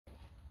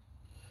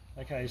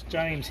Okay, it's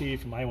James here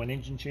from A1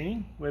 Engine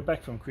Tuning. We're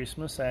back from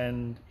Christmas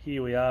and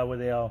here we are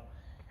with our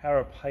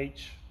Harrop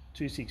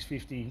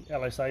H2650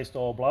 LSA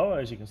style blower.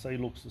 As you can see,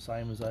 looks the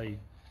same as a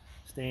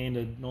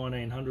standard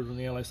 1900 on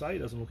the LSA,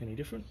 doesn't look any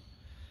different.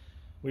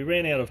 We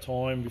ran out of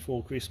time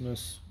before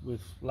Christmas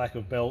with lack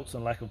of belts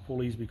and lack of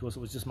pulleys because it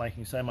was just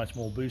making so much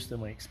more boost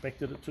than we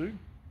expected it to.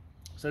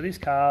 So this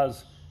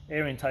car's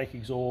air intake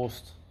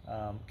exhaust,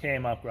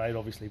 cam upgrade,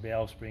 obviously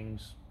valve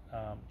springs,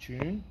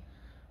 tune.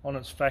 On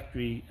its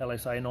factory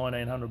LSA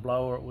 1900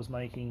 blower, it was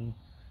making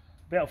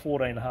about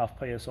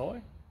 14.5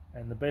 psi,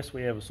 and the best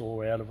we ever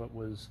saw out of it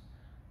was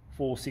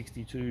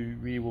 462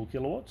 rear wheel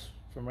kilowatts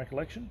from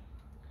recollection.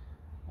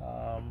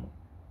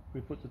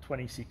 We put the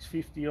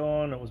 2650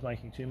 on, it was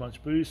making too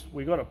much boost.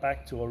 We got it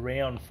back to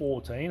around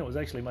 14. It was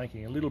actually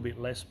making a little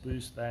bit less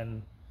boost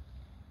than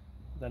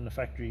the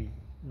factory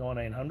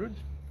 1900.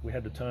 We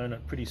had to turn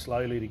it pretty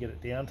slowly to get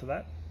it down to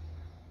that.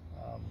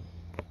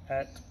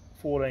 At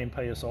 14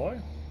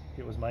 psi,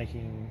 it was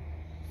making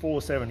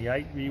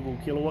 478 rear wheel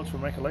kilowatts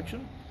from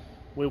recollection.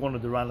 We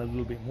wanted to run a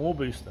little bit more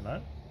boost than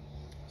that,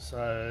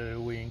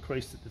 so we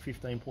increased it to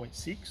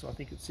 15.6. I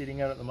think it's sitting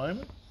at the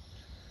moment.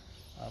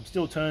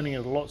 Still turning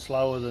it a lot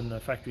slower than the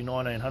factory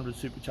 1900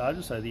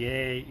 supercharger, so the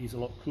air is a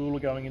lot cooler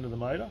going into the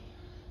motor,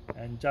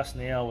 and just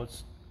now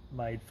it's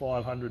made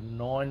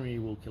 509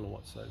 rear wheel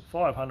kilowatts, so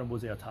 500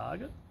 was our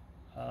target.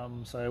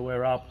 So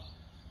we're up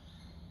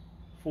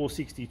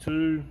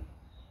 462,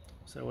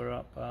 so we're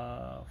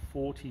up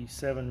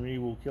 47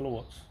 rear wheel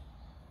kilowatts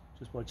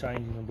just by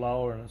changing the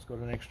blower, and it's got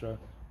an extra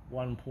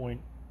 1.1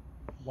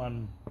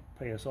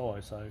 psi,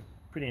 so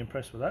pretty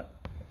impressed with that.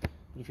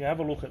 But if you have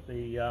a look at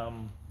the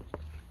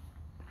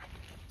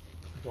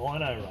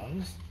dyno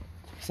runs,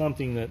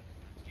 something that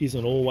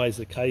isn't always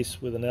the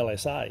case with an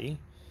LSA,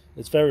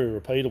 it's very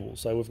repeatable.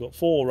 So we've got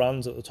 4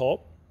 runs at the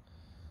top,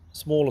 the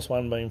smallest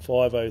one being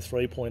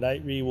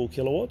 503.8 rear wheel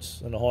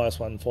kilowatts and the highest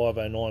one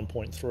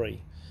 509.3.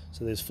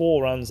 So there's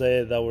 4 runs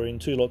there. They were in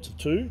 2 lots of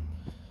 2.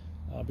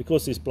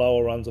 Because this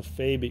blower runs a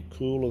fair bit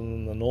cooler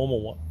than the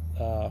normal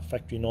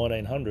factory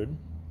 1900,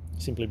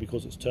 simply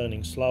because it's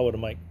turning slower to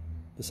make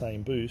the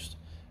same boost,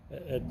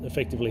 it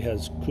effectively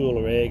has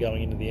cooler air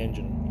going into the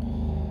engine.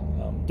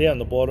 Down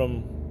the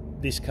bottom,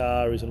 this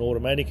car is an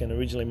automatic and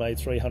originally made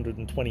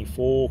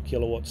 324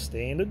 kilowatts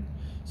standard,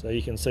 so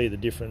you can see the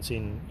difference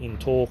in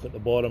torque at the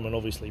bottom, and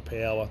obviously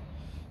power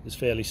is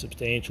fairly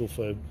substantial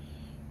for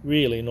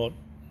really not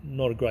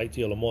a great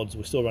deal of mods.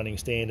 We're still running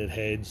standard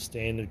heads,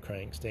 standard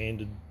crank,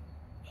 standard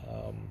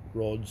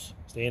rods,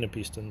 standard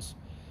pistons,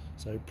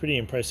 so pretty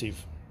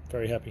impressive.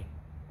 Very happy.